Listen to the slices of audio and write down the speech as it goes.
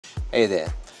Hey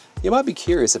there. You might be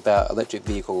curious about electric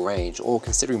vehicle range or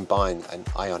considering buying an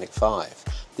IONIQ 5.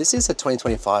 This is a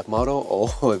 2025 model,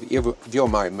 or if you're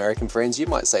my American friends, you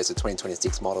might say it's a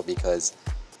 2026 model because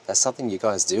that's something you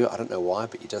guys do. I don't know why,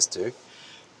 but you just do.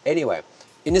 Anyway,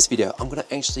 in this video, I'm going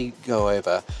to actually go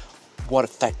over what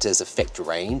factors affect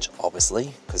range,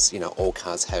 obviously, because, you know, all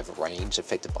cars have range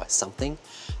affected by something.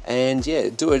 And yeah,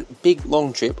 do a big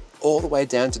long trip all the way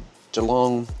down to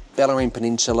Geelong, Bellarine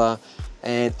Peninsula,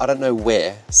 and I don't know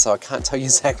where, so I can't tell you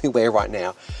exactly where right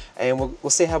now. And we'll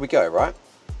see how we go, right?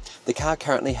 The car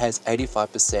currently has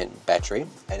 85% battery,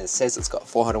 and it says it's got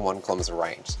 401 kilometers of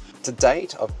range. To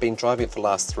date, I've been driving it for the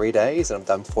last 3 days, and I've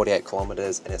done 48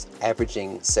 kilometers, and it's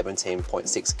averaging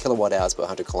 17.6 kilowatt hours per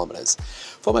 100 kilometers.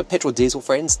 For my petrol diesel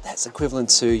friends, that's equivalent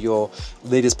to your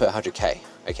liters per 100k,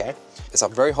 okay? It's a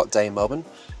very hot day in Melbourne.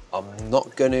 I'm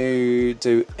not going to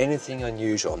do anything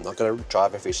unusual. I'm not going to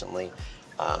drive efficiently.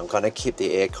 I'm going to keep the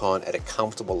aircon at a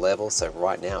comfortable level, so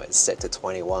right now it's set to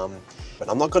 21. But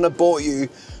I'm not going to bore you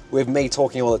with me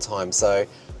talking all the time, so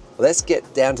let's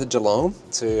get down to Geelong,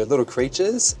 to Little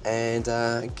Creatures, and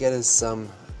get us some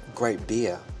great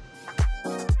beer.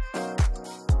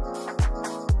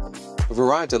 We've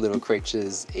arrived at Little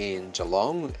Creatures in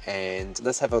Geelong, and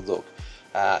let's have a look.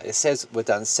 It says we've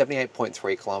done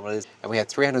 78.3 kilometers and we have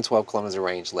 312 kilometers of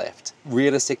range left.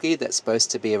 Realistically, that's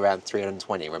supposed to be around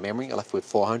 320. Remembering, I left with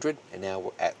 400 and now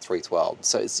we're at 312.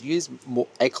 So it's used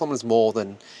 8 kilometers more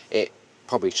than it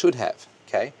probably should have,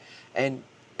 okay? And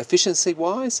efficiency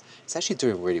wise, it's actually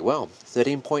doing really well.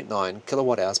 13.9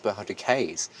 kilowatt hours per 100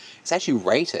 Ks. It's actually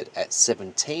rated at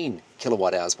 17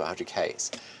 kilowatt hours per 100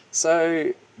 Ks.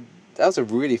 So that was a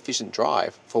really efficient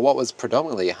drive for what was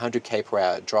predominantly a 100k per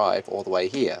hour drive all the way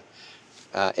here.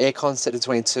 Aircon set to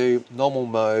 22, normal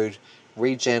mode,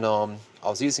 regen on. I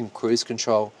was using cruise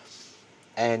control,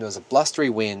 and it was a blustery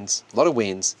wind, a lot of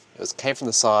winds. Came from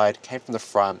the side, came from the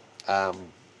front.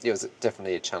 It was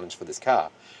definitely a challenge for this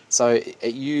car. So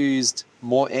it used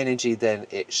more energy than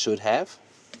it should have,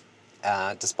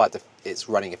 despite it's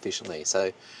running efficiently.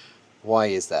 So why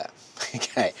is that?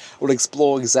 Okay, we'll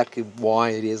explore exactly why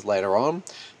it is later on,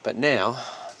 but now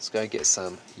let's go get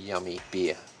some yummy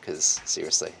beer, because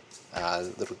seriously,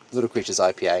 Little Creatures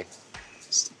IPA,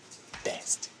 it's the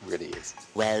best, it really is.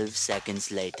 12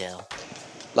 seconds later.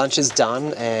 Lunch is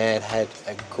done and had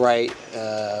a great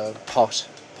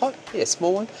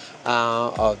small one,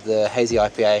 of the hazy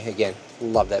IPA. Again,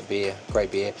 love that beer,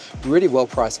 great beer, really well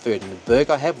priced food, and the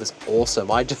burger I had was awesome.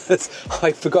 I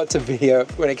forgot to video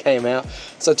when it came out,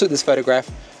 so I took this photograph,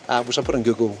 which I put on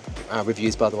Google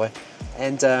reviews, by the way,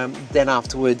 and then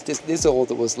afterwards, this is all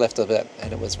that was left of it,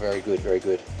 and it was very good, very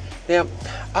good. Now,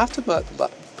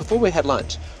 before we had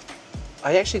lunch,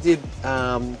 I actually did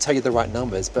tell you the right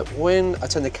numbers, but when I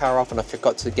turned the car off and I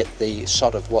forgot to get the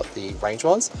shot of what the range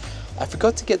was, I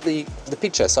forgot to get the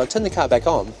picture, so I turned the car back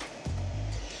on,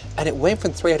 and it went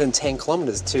from 310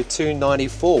 kilometers to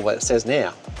 294, what it says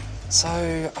now. So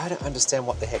I don't understand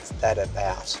what the heck's that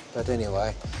about, but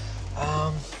anyway,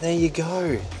 there you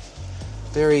go.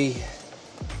 Very,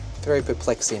 very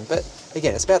perplexing, but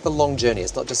again, it's about the long journey,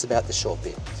 it's not just about the short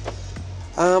bit.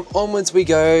 Onwards we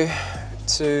go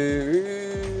to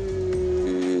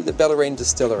the Bellarine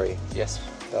Distillery. Yes,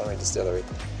 Bellarine Distillery,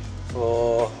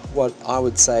 for what I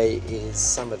would say is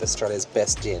some of Australia's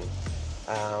best gin.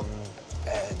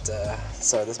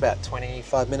 So there's about a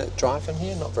 25-minute drive from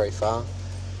here, not very far.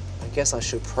 I guess I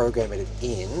should program it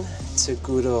in to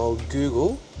good old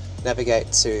Google,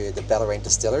 navigate to the Bellarine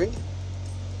Distillery.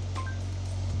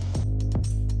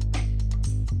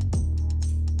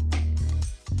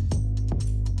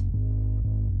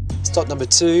 Stop number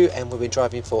 2, and we've been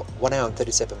driving for 1 hour and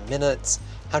 37 minutes,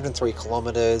 103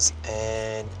 kilometers,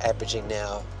 and averaging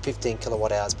now 15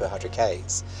 kilowatt hours per 100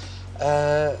 Ks.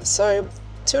 So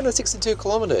 262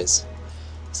 kilometers.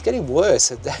 It's getting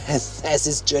worse as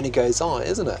this journey goes on,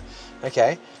 isn't it?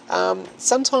 Okay.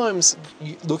 Sometimes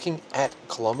looking at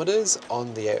kilometers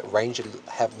on the range you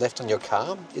have left on your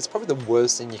car is probably the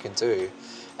worst thing you can do.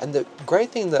 And the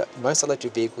great thing that most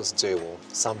electric vehicles do, or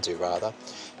some do rather,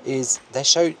 is they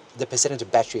show the percentage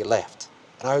of battery left.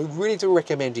 And I really do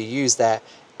recommend you use that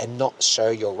and not show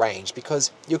your range,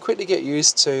 because you'll quickly get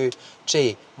used to,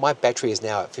 gee, my battery is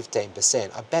now at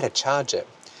 15%, I better charge it.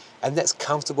 And that's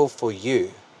comfortable for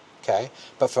you, okay?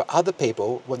 But for other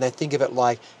people, when they think of it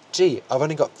like, gee, I've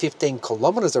only got 15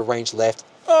 kilometers of range left,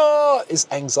 oh, it's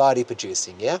anxiety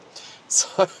producing, yeah?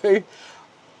 So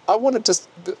I want to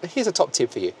here's a top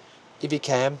tip for you. If you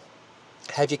can,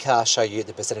 have your car show you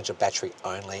the percentage of battery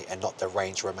only and not the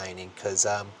range remaining, because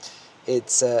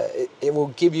it will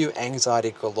give you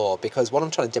anxiety galore, because what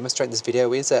I'm trying to demonstrate in this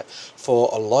video is that for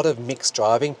a lot of mixed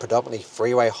driving, predominantly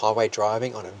freeway, highway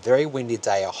driving on a very windy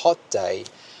day, a hot day,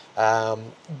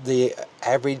 the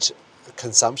average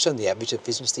consumption, the average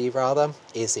efficiency rather,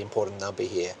 is the important number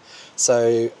here.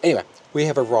 So anyway, we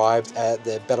have arrived at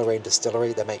the Bellarine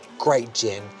distillery. They make great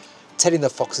gin. Teddy the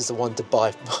Fox is the one to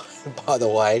buy, by the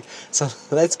way. So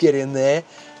let's get in there,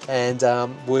 and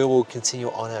we will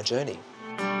continue on our journey.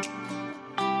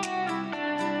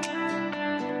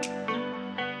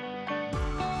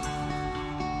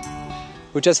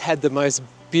 We just had the most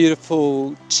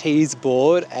beautiful cheese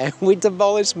board, and we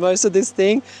demolished most of this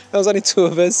thing. There was only 2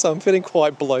 of us, so I'm feeling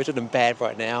quite bloated and bad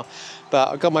right now. But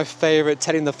I got my favorite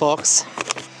Teddy the Fox.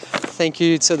 Thank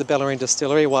you to the Bellarine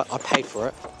distillery. Well, I paid for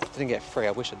it. I didn't get free,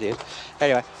 I wish I did.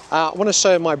 Anyway, I want to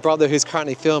show my brother who's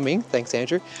currently filming, thanks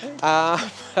Andrew,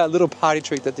 a little party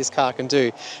trick that this car can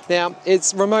do. Now,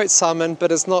 it's remote summon,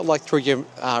 but it's not like through your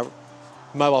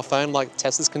mobile phone like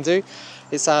Teslas can do.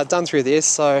 It's done through this,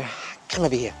 so come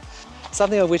over here.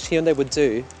 Something I wish Hyundai would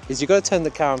do is you've got to turn the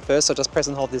car on first, so just press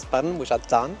and hold this button, which I've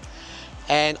done.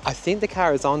 And I think the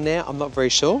car is on now, I'm not very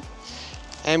sure.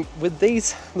 And with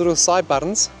these little side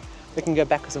buttons, we can go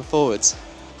backwards and forwards.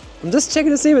 I'm just checking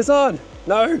to see if it's on.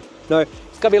 No,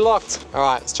 it's gotta be locked. All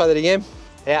right, let's try that again.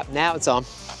 Yeah, now it's on.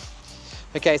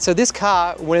 Okay, so this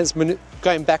car, when it's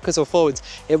going backwards or forwards,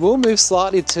 it will move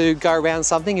slightly to go around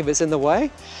something if it's in the way,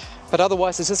 but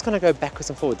otherwise it's just gonna go backwards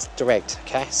and forwards direct,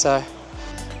 okay? So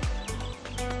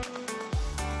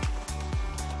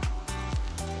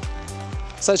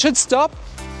it should stop.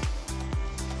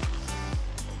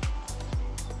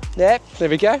 Yep, there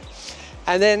we go.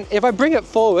 And then if I bring it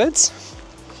forwards,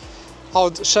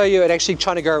 I'll show you it actually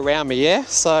trying to go around me, yeah?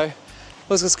 So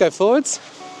let's just go forwards.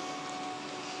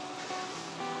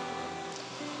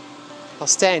 I'll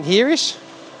stand here-ish.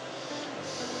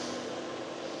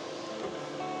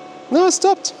 No, it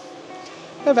stopped.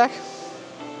 Go back.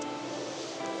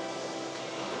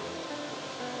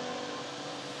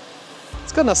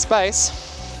 It's got enough space.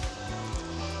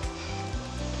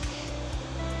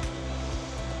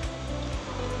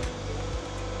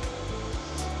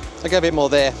 I'll go a bit more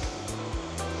there.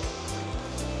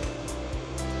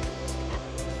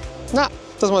 Nah,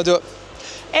 doesn't want to do it.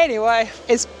 Anyway,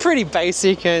 it's pretty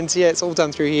basic, and yeah, it's all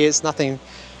done through here. It's nothing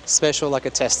special like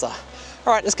a Tesla.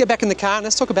 All right, let's get back in the car and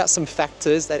let's talk about some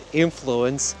factors that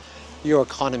influence your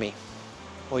economy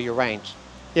or your range.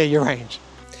 Yeah, your range.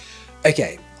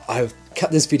 Okay, I've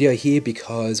cut this video here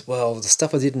because, well, the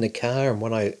stuff I did in the car and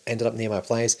when I ended up near my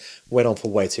place went on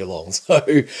for way too long. So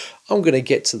I'm going to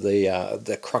get to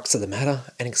the crux of the matter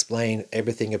and explain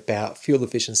everything about fuel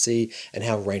efficiency and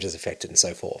how range is affected and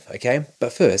so forth, okay?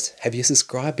 But first, have you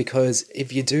subscribed? Because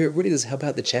if you do, it really does help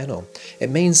out the channel. It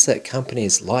means that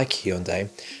companies like Hyundai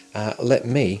let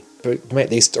me make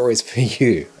these stories for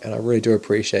you, and I really do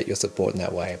appreciate your support in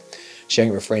that way.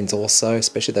 Sharing it with friends also,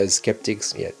 especially those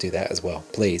skeptics, yeah, do that as well,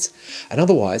 please. And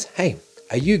otherwise, hey,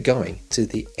 are you going to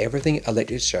the Everything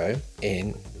Electric show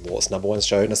in what's #1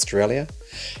 show in Australia?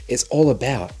 It's all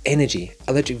about energy,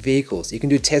 electric vehicles. You can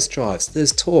do test drives,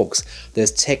 there's talks,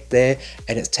 there's tech there,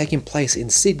 and it's taking place in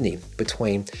Sydney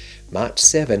between March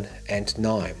 7 and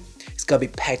 9. It's going to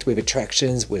be packed with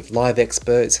attractions, with live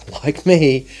experts like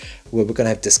me, where we're going to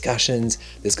have discussions.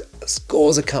 There's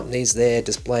scores of companies there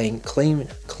displaying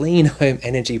clean home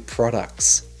energy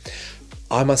products.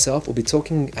 I myself will be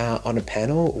talking on a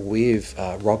panel with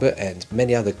Robert and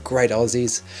many other great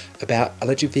Aussies about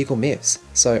electric vehicle myths.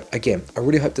 So again, I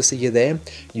really hope to see you there.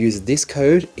 Use this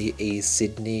code,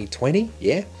 EESydney20,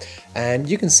 yeah, and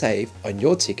you can save on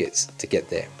your tickets to get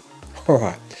there. All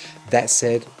right, that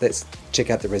said, let's check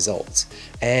out the results.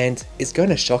 And it's going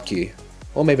to shock you,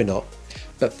 or maybe not.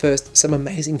 But first, some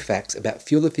amazing facts about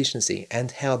fuel efficiency and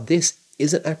how this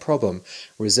isn't a problem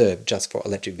reserved just for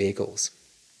electric vehicles.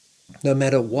 No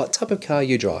matter what type of car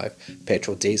you drive,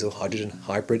 petrol, diesel, hydrogen,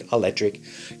 hybrid, electric,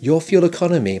 your fuel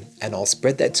economy, and I'll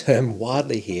spread that term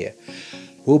widely here,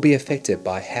 will be affected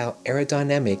by how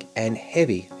aerodynamic and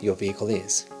heavy your vehicle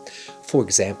is. For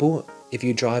example, if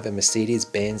you drive a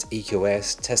Mercedes-Benz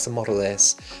EQS, Tesla Model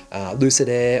S, Lucid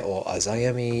Air, or a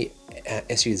Xiaomi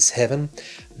SU7,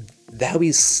 they'll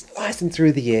be slicing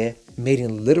through the air,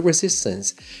 meeting little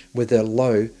resistance with a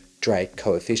low drag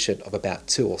coefficient of about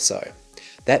 2 or so.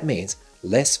 That means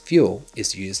less fuel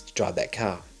is used to drive that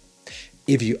car.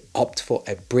 If you opt for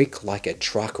a brick like a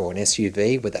truck or an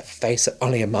SUV with a face that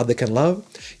only a mother can love,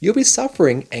 you'll be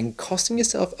suffering and costing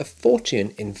yourself a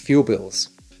fortune in fuel bills.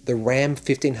 The Ram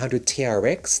 1500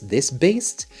 TRX, this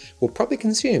beast, will probably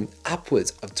consume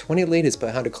upwards of 20 litres per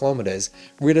 100 kilometres,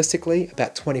 realistically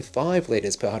about 25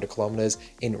 litres per 100 kilometres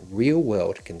in real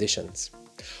world conditions.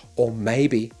 Or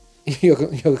maybe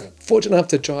you're fortunate enough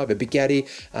to drive a Bugatti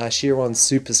Chiron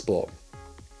Super Sport,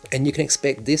 and you can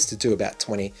expect this to do about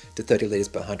 20 to 30 litres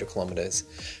per 100 kilometres,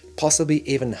 possibly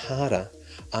even harder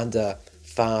under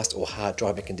fast or hard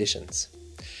driving conditions.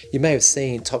 You may have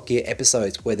seen Top Gear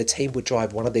episodes where the team would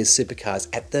drive one of these supercars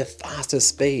at the fastest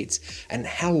speeds, and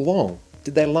how long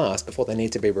did they last before they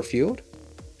need to be refueled?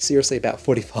 Seriously, about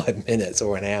 45 minutes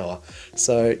or an hour.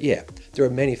 So yeah, there are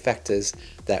many factors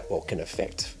that can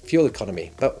affect fuel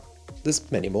economy, but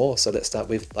there's many more. So let's start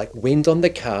with like wind on the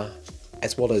car,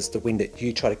 as well as the wind that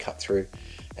you try to cut through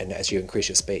and as you increase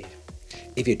your speed.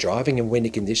 If you're driving in windy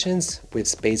conditions with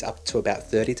speeds up to about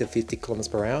 30 to 50 kilometers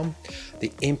per hour,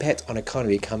 the impact on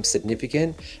economy becomes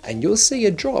significant, and you'll see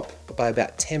a drop by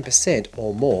about 10%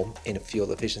 or more in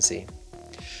fuel efficiency.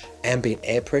 Ambient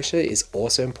air pressure is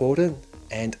also important,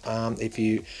 and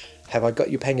have I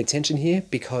got you paying attention here?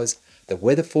 Because the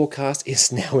weather forecast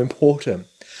is now important.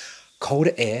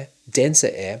 Colder air,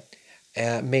 denser air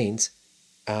means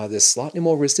there's slightly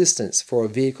more resistance for a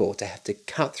vehicle to have to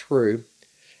cut through,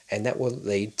 and that will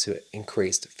lead to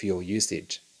increased fuel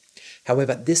usage.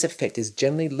 However, this effect is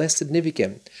generally less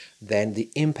significant than the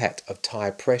impact of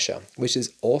tyre pressure, which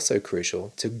is also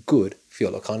crucial to good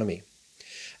fuel economy.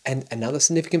 And another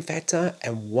significant factor,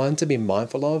 and one to be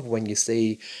mindful of when you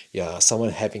see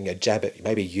someone having a jab at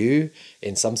maybe you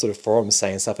in some sort of forum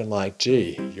saying something like,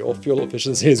 gee, your fuel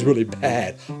efficiency is really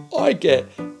bad. I get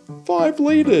 5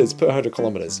 litres per 100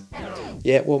 kilometres.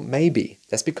 Yeah, well, maybe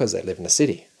that's because they live in a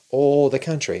city or the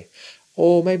country,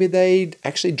 or maybe they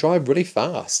actually drive really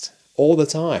fast all the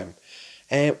time,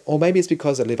 or maybe it's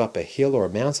because they live up a hill or a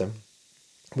mountain,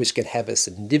 which can have a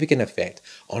significant effect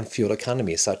on fuel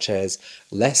economy, such as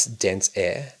less dense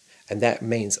air, and that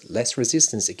means less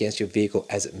resistance against your vehicle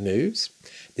as it moves.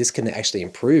 This can actually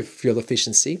improve fuel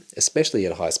efficiency, especially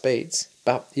at high speeds.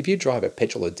 But if you drive a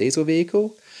petrol or diesel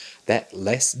vehicle, that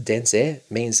less dense air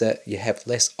means that you have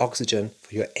less oxygen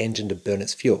for your engine to burn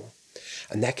its fuel.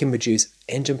 And that can reduce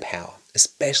engine power,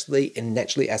 especially in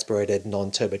naturally aspirated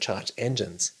non-turbocharged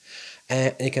engines.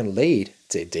 And it can lead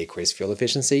to decreased fuel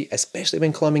efficiency, especially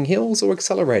when climbing hills or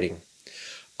accelerating.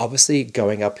 Obviously,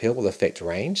 going uphill will affect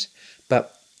range,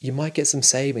 but you might get some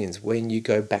savings when you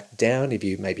go back down if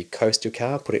you maybe coast your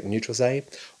car, put it in neutral say,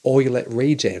 or you let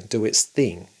regen do its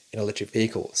thing in electric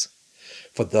vehicles.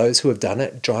 For those who have done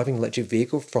it, driving an electric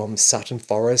vehicle from Sutton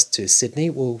Forest to Sydney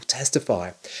will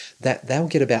testify that they'll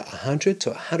get about 100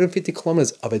 to 150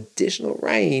 kilometres of additional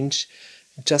range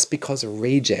just because of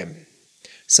regen.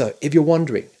 So if you're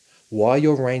wondering why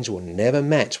your range will never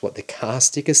match what the car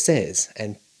sticker says,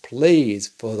 and please,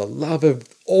 for the love of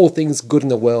all things good in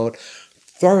the world,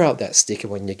 throw out that sticker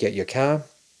when you get your car.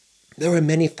 There are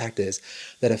many factors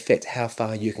that affect how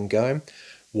far you can go.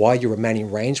 Why your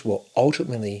remaining range will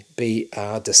ultimately be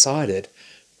decided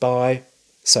by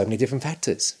so many different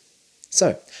factors.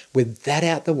 So with that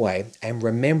out the way, and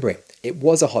remembering it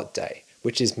was a hot day,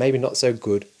 which is maybe not so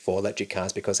good for electric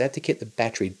cars because they have to get the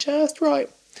battery just right,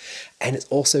 and it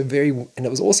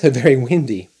was also very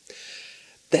windy.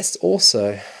 That's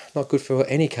also not good for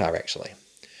any car actually.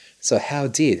 So how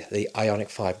did the IONIQ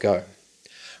 5 go?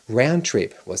 Round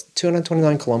trip was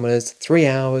 229 kilometers, 3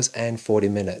 hours and 40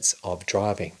 minutes of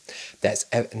driving. That's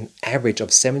an average of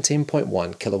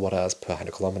 17.1 kilowatt hours per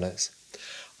 100 kilometers.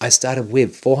 I started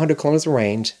with 400 kilometers of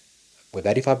range with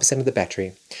 85% of the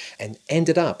battery, and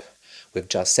ended up with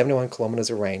just 71 kilometers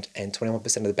of range and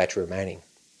 21% of the battery remaining.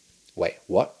 Wait,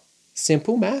 what?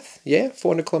 Simple math? Yeah,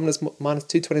 400 kilometers minus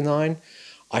 229.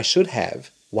 I should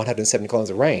have 170 kilometers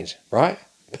of range, right?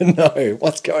 But no,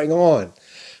 what's going on?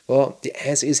 Well, the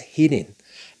answer is hidden,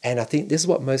 and I think this is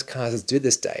what most cars do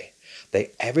this day.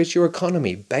 They average your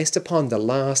economy based upon the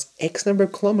last X number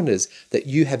of kilometers that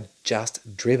you have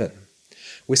just driven.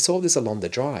 We saw this along the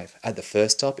drive. At the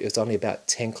first stop, it was only about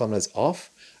 10 kilometers off.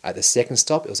 At the second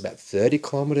stop, it was about 30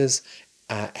 kilometers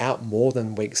out more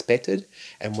than we expected.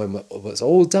 And when it was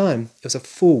all done, it was a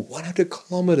full 100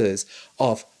 kilometers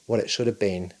off what it should have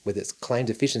been with its claimed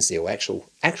efficiency, or actual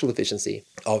efficiency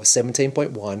of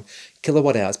 17.1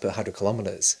 kilowatt hours per 100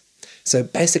 kilometers. So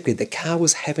basically the car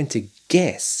was having to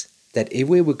guess that if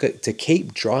we were to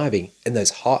keep driving in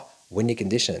those hot, windy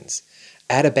conditions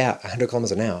at about 100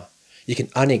 kilometers an hour, you can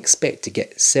only expect to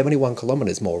get 71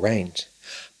 kilometers more range.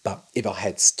 But if I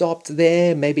had stopped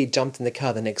there, maybe jumped in the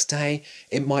car the next day,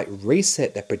 it might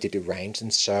reset that predicted range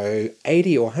and show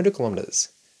 80 or 100 kilometers.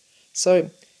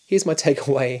 So here's my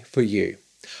takeaway for you.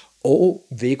 All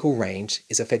vehicle range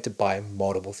is affected by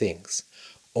multiple things.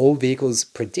 All vehicles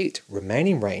predict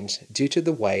remaining range due to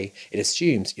the way it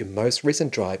assumes your most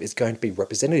recent drive is going to be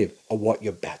representative of what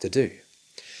you're about to do.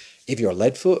 If you're a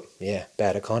lead foot, yeah,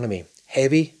 bad economy.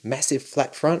 Heavy, massive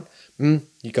flat front,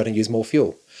 you're going to use more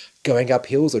fuel. Going up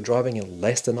hills or driving in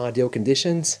less than ideal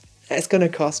conditions, that's going to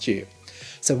cost you.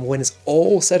 So when it's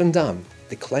all said and done,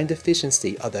 the claimed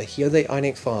efficiency of the Hyundai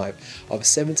IONIQ 5 of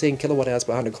 17 kilowatt hours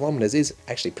per 100 kilometers is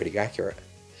actually pretty accurate.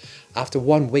 After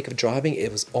 1 week of driving,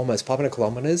 it was almost 500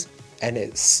 kilometers, and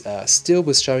it still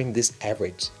was showing this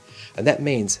average. And that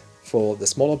means for the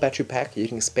smaller battery pack, you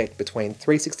can expect between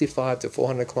 365 to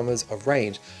 400 kilometers of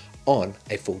range on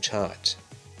a full charge.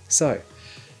 So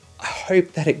I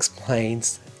hope that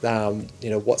explains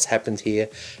what's happened here,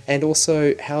 and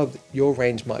also how your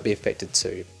range might be affected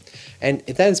too. And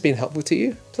if that has been helpful to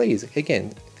you, please,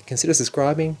 again, consider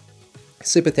subscribing.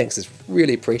 Super thanks is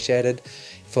really appreciated.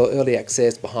 For early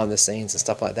access, behind the scenes and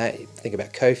stuff like that, think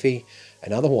about Ko-fi.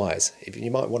 And otherwise, if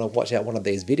you might want to watch out one of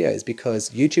these videos because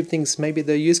YouTube thinks maybe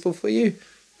they're useful for you,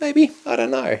 maybe, I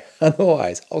don't know.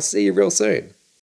 Otherwise, I'll see you real soon.